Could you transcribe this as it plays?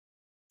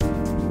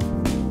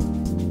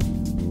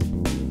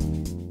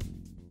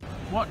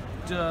what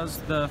does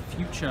the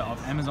future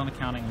of Amazon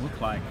accounting look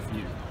like for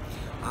you?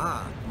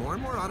 More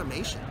and more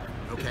automation.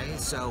 Okay,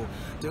 so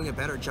doing a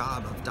better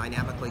job of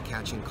dynamically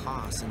catching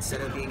costs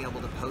instead of being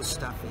able to post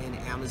stuff in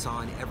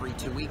Amazon every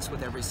 2 weeks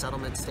with every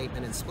settlement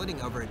statement and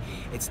splitting over it.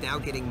 It's now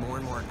getting more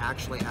and more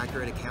actually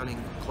accurate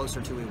accounting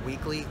closer to a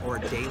weekly or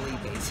daily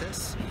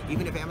basis.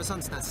 Even if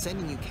Amazon's not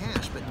sending you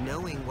cash, but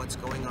knowing what's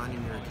going on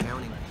in your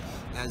accounting.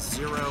 As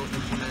Xero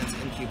implements,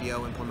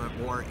 NQBO implement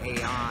more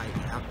AI,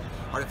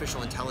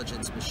 artificial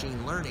intelligence,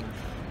 machine learning,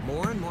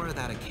 more and more of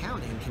that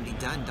accounting can be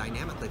done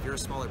dynamically. If you're a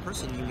smaller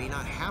person, you may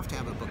not have to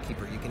have a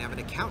bookkeeper. You can have an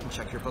accountant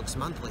check your books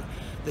monthly.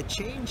 The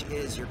change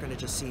is you're going to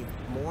just see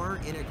more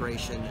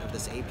integration of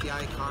this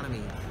API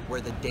economy where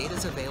the data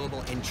is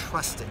available and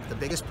trusted. The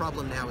biggest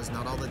problem now is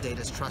not all the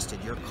data is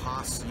trusted. Your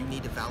costs, you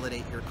need to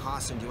validate your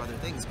costs and do other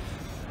things.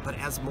 But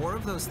as more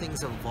of those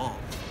things evolve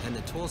and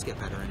the tools get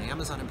better and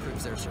Amazon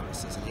improves their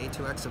services and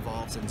A2X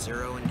evolves and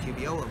Xero and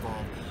QBO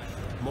evolve,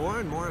 more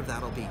and more of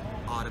that will be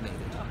automated.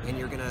 And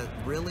you're going to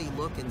really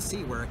look and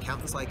see where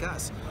accountants like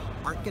us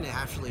aren't going to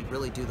actually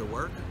really do the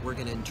work. We're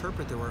going to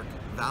interpret the work,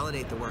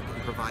 validate the work,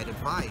 and provide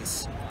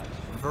advice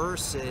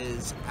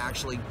versus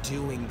actually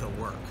doing the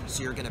work.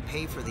 So you're going to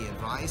pay for the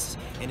advice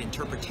and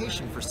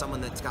interpretation for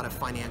someone that's got a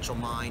financial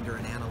mind or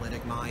an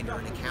analytic mind or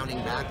an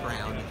accounting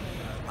background.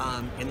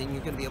 And then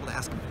you're going to be able to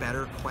ask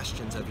better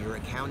questions of your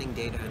accounting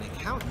data and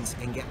accountants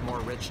and get more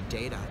rich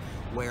data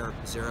where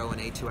Xero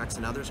and A2X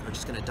and others are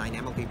just going to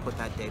dynamically put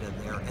that data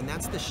there. And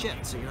that's the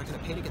shift. So you're not going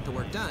to pay to get the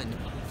work done.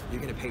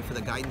 You're going to pay for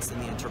the guidance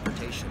and the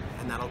interpretation,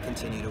 and that'll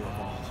continue to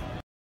evolve.